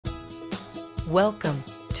Welcome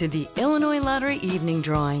to the Illinois Lottery Evening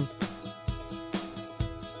Drawing.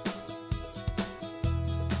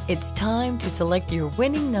 It's time to select your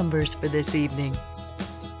winning numbers for this evening.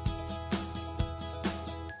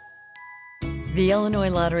 The Illinois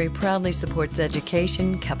Lottery proudly supports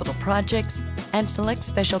education, capital projects, and select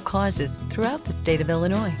special causes throughout the state of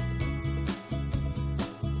Illinois.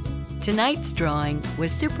 Tonight's drawing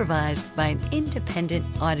was supervised by an independent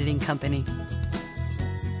auditing company.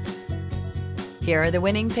 Here are the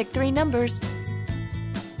winning Pick 3 numbers.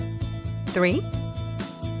 3,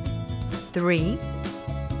 3,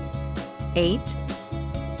 8,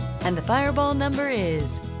 and the fireball number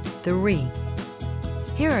is 3.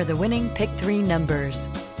 Here are the winning Pick 3 numbers.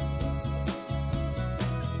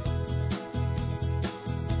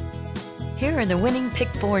 Here are the winning Pick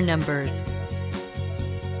 4 numbers.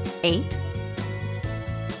 8,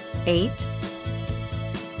 8,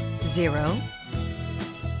 0,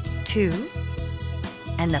 2,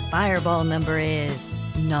 and the fireball number is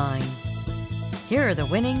 9. Here are the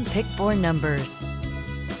winning Pick 4 numbers.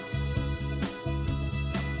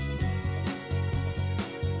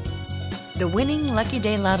 The winning Lucky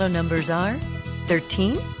Day Lotto numbers are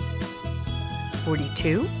 13,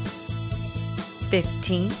 42,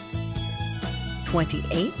 15,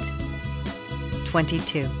 28,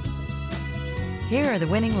 22. Here are the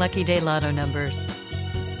winning Lucky Day Lotto numbers.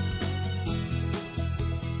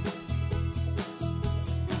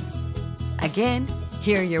 Again,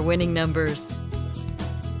 here are your winning numbers.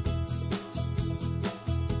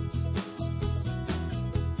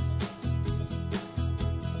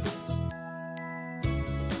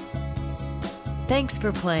 Thanks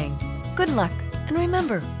for playing. Good luck, and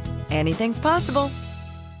remember, anything's possible.